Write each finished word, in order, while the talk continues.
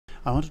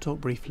I want to talk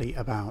briefly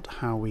about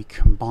how we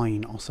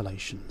combine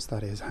oscillations,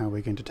 that is, how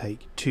we're going to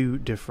take two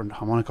different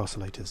harmonic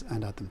oscillators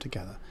and add them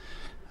together.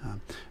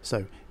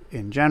 So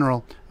in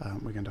general,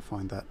 we're going to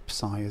find that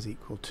psi is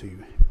equal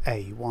to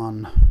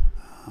A1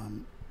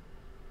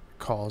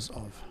 cos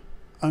of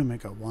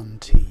omega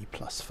 1t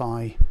plus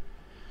phi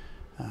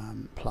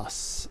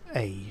plus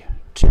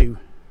A2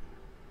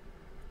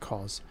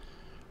 cos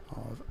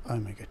of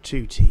omega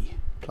 2t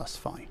plus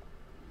phi.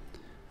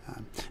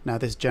 Now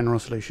this general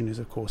solution is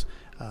of course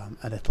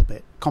a little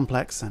bit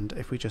complex, and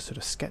if we just sort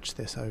of sketch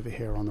this over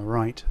here on the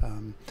right,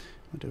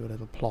 we'll do a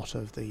little plot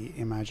of the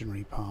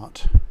imaginary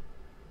part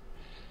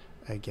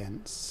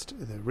against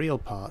the real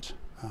part.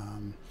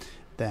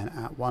 Then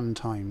at one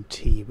time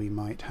t we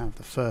might have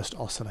the first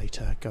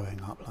oscillator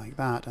going up like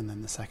that, and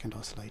then the second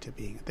oscillator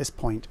being at this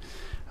point,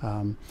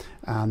 and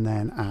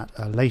then at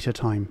a later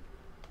time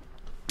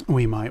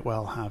we might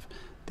well have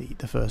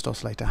the first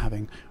oscillator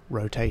having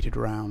rotated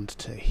round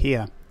to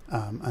here,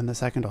 and the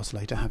second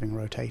oscillator having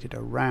rotated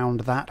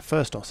around that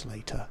first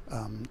oscillator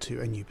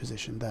to a new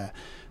position there.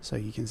 So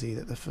you can see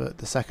that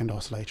the second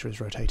oscillator is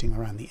rotating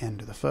around the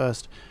end of the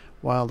first,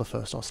 while the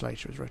first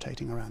oscillator is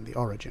rotating around the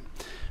origin.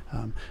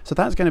 So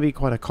that's going to be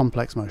quite a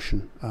complex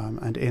motion,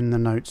 and in the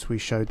notes we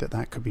showed that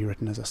that could be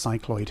written as a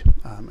cycloid,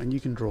 and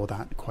you can draw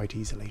that quite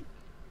easily.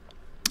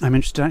 I'm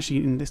interested actually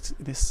in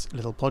this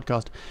little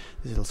podcast,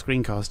 this little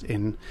screencast,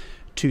 in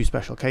two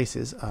special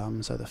cases.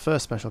 So the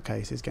first special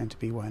case is going to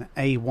be when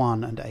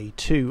A1 and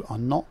A2 are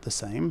not the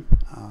same,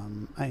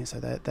 so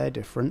they're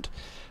different.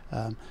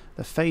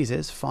 The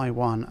phases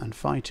phi1 and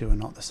phi2 are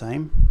not the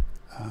same,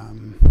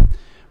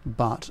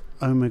 but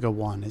omega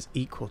 1 is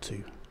equal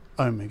to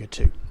omega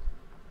 2.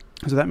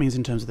 So that means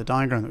in terms of the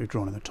diagram that we've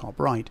drawn in the top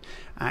right,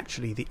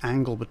 actually the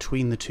angle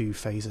between the two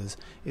phasors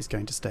is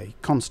going to stay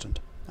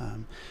constant.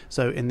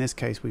 So in this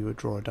case we would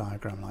draw a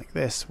diagram like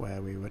this, where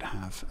we would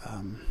have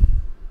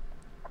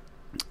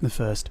the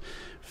first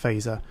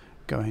phasor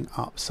going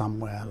up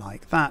somewhere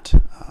like that,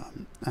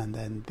 and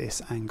then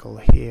this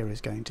angle here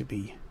is going to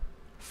be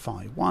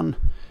phi 1,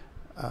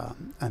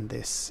 and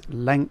this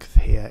length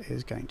here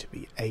is going to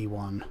be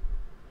A1,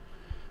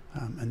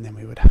 and then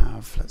we would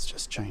have, let's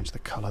just change the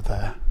color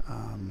there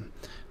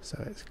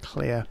so it's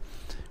clear,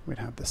 we'd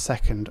have the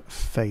second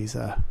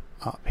phasor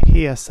up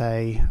here,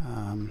 say,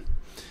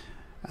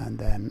 and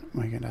then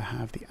we're going to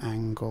have the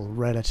angle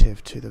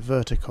relative to the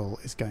vertical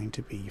is going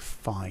to be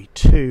phi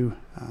 2,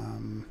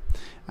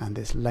 and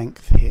this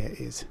length here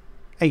is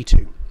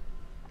A2.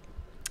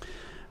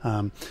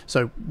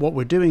 So what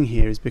we're doing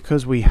here is,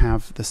 because we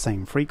have the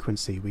same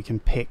frequency, we can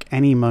pick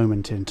any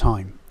moment in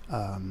time,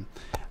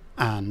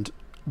 and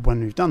when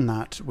we've done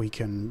that we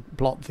can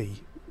plot the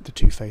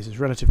two phasors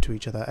relative to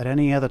each other. At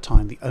any other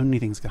time, the only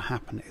thing that's going to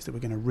happen is that we're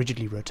going to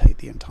rigidly rotate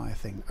the entire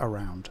thing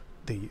around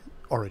the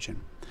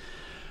origin.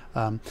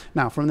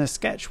 Now from this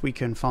sketch we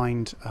can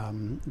find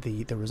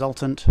the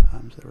resultant.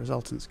 So the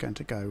resultant's going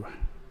to go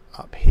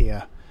up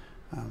here,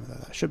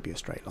 that should be a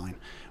straight line,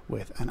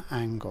 with an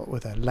angle,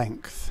 with a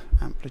length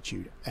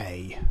amplitude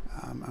A,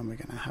 and we're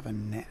going to have a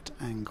net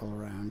angle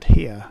around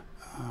here,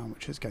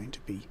 which is going to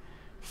be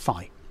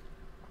phi.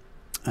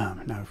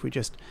 Now if we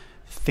just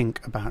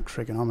think about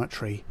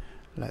trigonometry,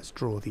 let's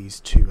draw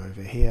these two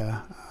over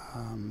here.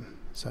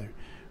 So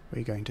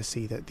we're going to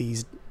see that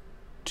these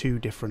two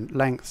different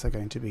lengths are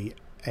going to be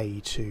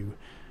A2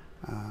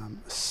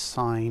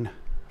 sine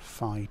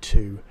phi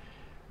 2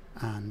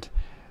 and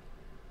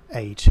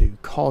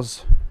A2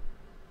 cos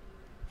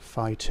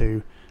phi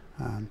 2.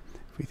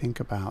 If we think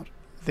about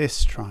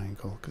this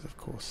triangle, because of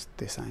course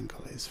this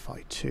angle is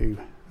phi 2,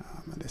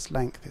 and this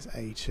length is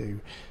A2,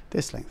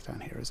 this length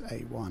down here is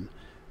A1,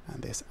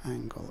 and this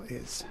angle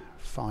is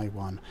phi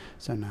 1.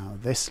 So now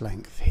this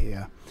length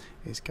here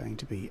is going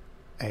to be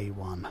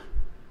A1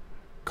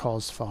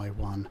 cos phi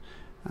 1,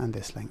 and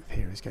this length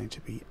here is going to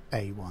be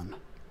A1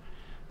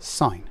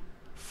 sine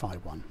phi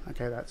 1.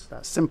 Okay, that's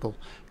simple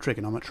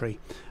trigonometry,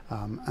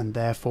 and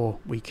therefore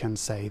we can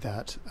say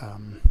that,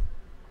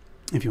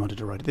 if you wanted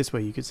to write it this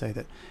way, you could say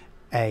that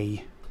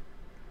A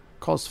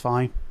cos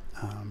phi,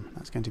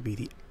 that's going to be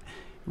the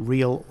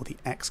real, or the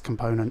x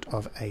component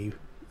of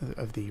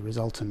the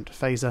resultant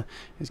phasor,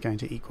 is going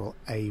to equal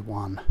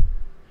A1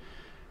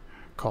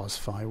 cos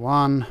phi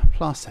 1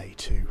 plus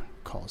A2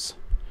 cos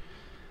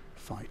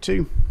phi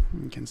 2.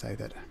 We can say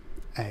that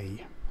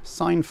A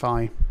sine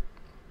phi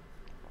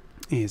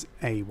is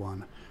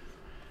A1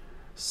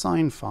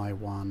 sine phi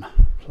 1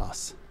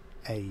 plus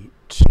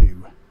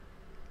A2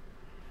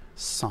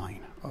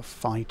 sine of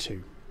phi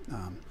 2.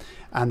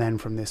 And then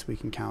from this we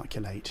can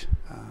calculate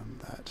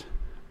that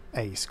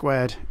A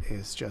squared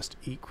is just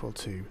equal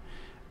to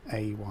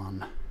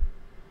A1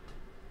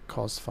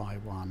 cos phi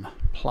 1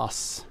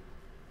 plus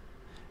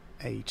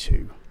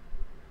A2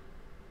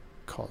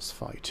 cos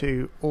phi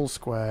 2 all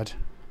squared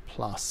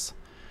plus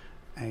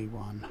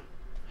A1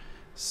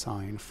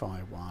 sine phi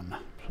 1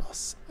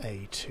 plus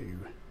A2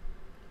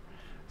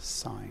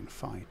 sine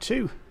phi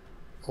 2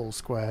 all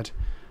squared,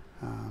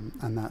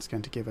 and that's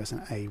going to give us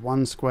an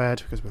a1 squared,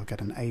 because we'll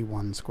get an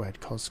a1 squared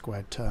cos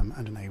squared term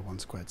and an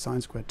a1 squared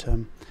sine squared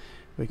term.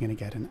 We're going to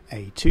get an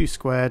a2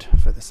 squared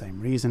for the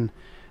same reason,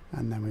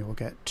 and then we will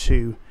get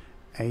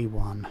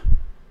 2a1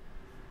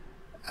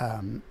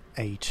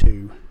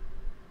 a2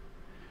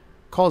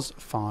 cos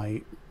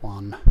phi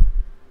 1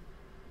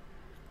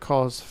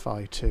 cos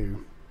phi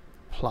 2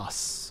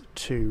 plus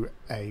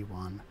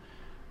 2a1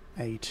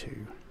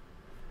 a2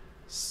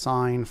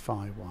 sine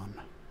phi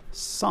 1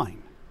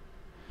 sine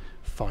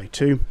phi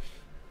 2,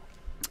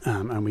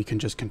 and we can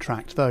just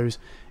contract those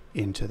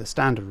into the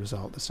standard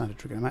result, the standard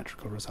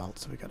trigonometrical result.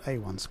 So we've got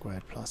a1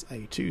 squared plus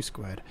a2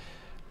 squared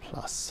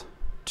plus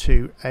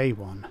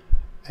 2a1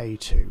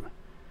 a2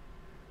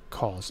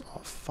 cos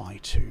of phi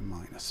 2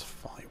 minus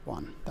phi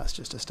 1. That's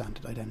just a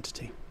standard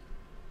identity.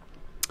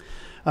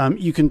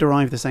 You can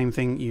derive the same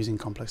thing using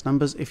complex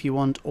numbers if you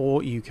want,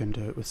 or you can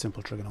do it with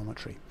simple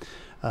trigonometry.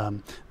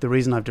 The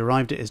reason I've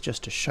derived it is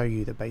just to show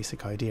you the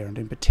basic idea, and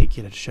in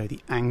particular to show the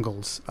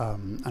angles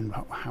and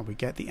how we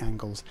get the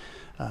angles.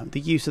 The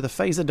use of the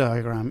phasor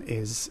diagram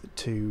is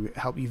to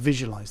help you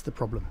visualize the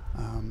problem.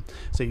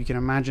 So you can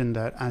imagine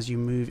that as you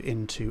move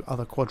into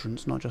other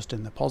quadrants, not just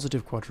in the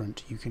positive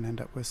quadrant, you can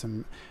end up with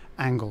some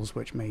angles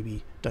which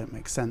maybe don't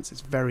make sense.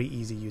 It's very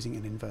easy using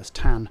an inverse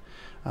tan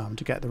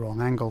to get the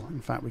wrong angle. In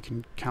fact, we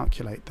can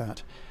calculate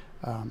that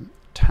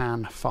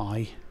tan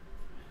phi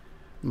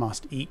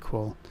must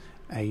equal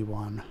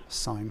a1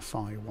 sine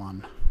phi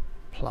 1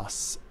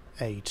 plus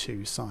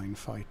a2 sine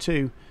phi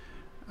 2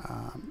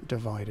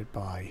 divided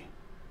by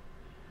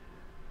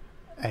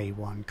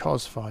a1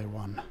 cos phi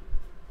 1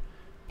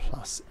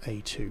 plus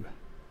a2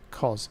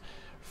 cos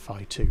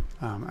phi 2.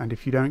 And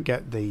if you don't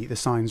get the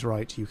signs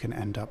right, you can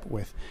end up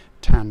with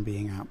tan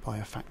being out by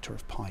a factor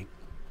of pi.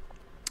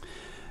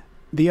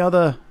 The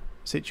other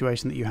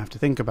situation that you have to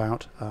think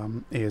about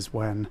is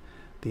when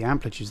the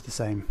amplitude is the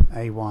same,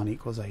 a1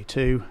 equals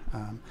a2,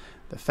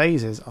 the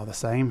phases are the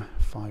same,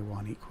 phi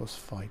 1 equals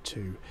phi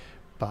 2,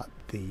 but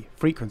the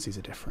frequencies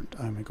are different.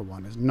 Omega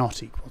 1 is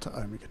not equal to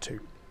omega 2.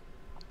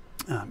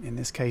 In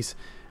this case,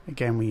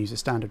 again, we use a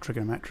standard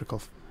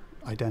trigonometrical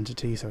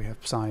identity, so we have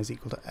psi is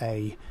equal to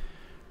a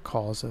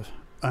cos of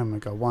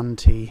omega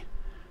 1t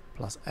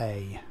plus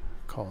a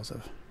cos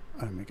of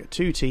omega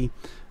 2t.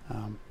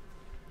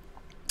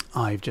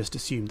 I've just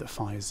assumed that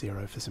phi is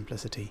 0 for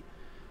simplicity,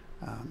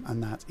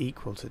 and that's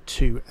equal to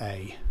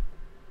 2a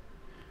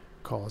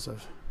cos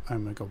of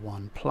omega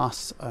 1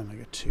 plus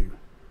omega 2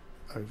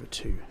 over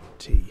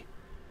 2t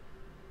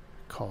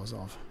cos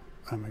of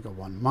omega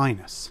 1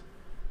 minus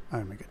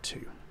omega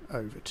 2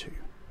 over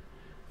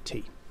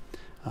 2t.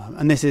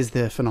 And this is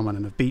the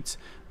phenomenon of beats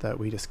that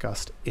we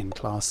discussed in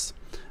class.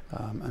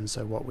 And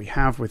so what we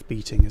have with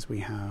beating is we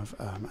have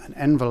an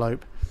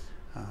envelope.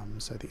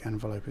 So the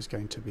envelope is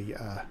going to be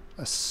a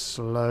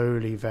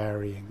slowly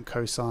varying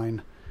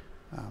cosine,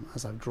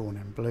 as I've drawn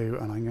in blue,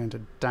 and I'm going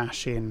to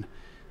dash in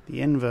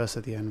the inverse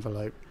of the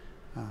envelope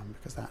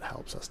because that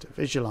helps us to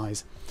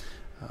visualize.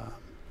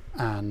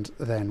 And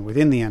then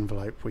within the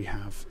envelope we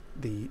have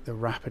the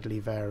rapidly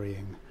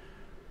varying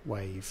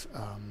wave,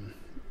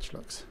 which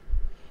looks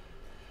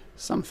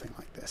something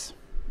like this,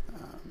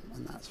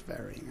 and that's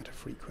varying at a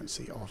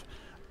frequency of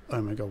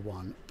omega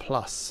 1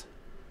 plus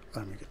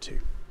omega 2.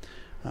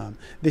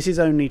 This is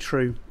only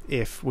true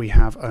if we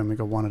have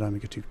omega 1 and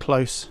omega 2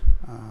 close.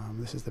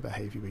 This is the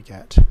behavior we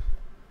get.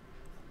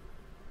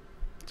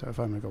 So if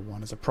omega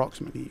 1 is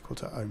approximately equal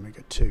to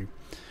omega 2.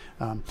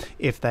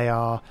 If they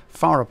are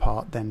far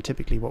apart, then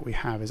typically what we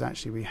have is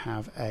actually we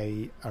have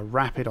a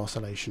rapid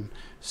oscillation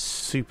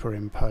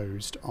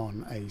superimposed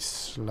on a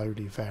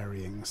slowly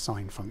varying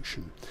sine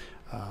function.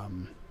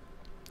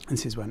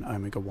 This is when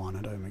omega 1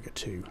 and omega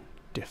 2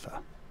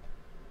 differ.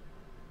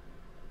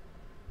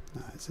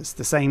 It's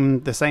the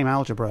same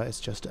algebra, it's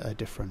just a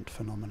different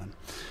phenomenon.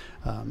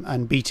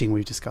 And beating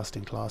we've discussed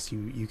in class,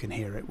 you can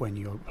hear it when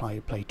you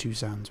play two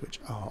sounds which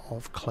are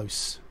of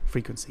close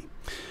frequency.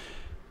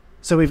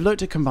 So we've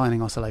looked at combining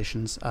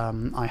oscillations.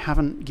 I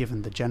haven't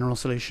given the general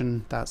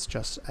solution, that's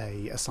just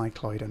a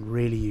cycloid, and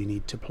really you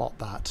need to plot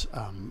that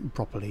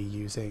properly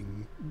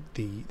using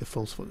the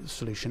full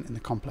solution in the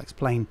complex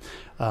plane.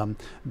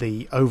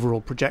 The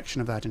overall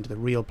projection of that into the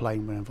real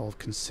plane will involve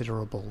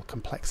considerable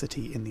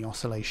complexity in the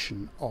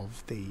oscillation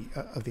of the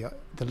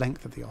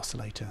length of the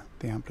oscillator,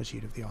 the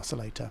amplitude of the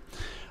oscillator.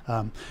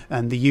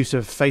 And the use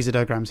of phasor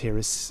diagrams here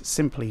is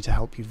simply to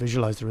help you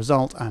visualize the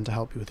result and to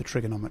help you with the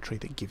trigonometry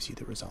that gives you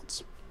the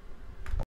results.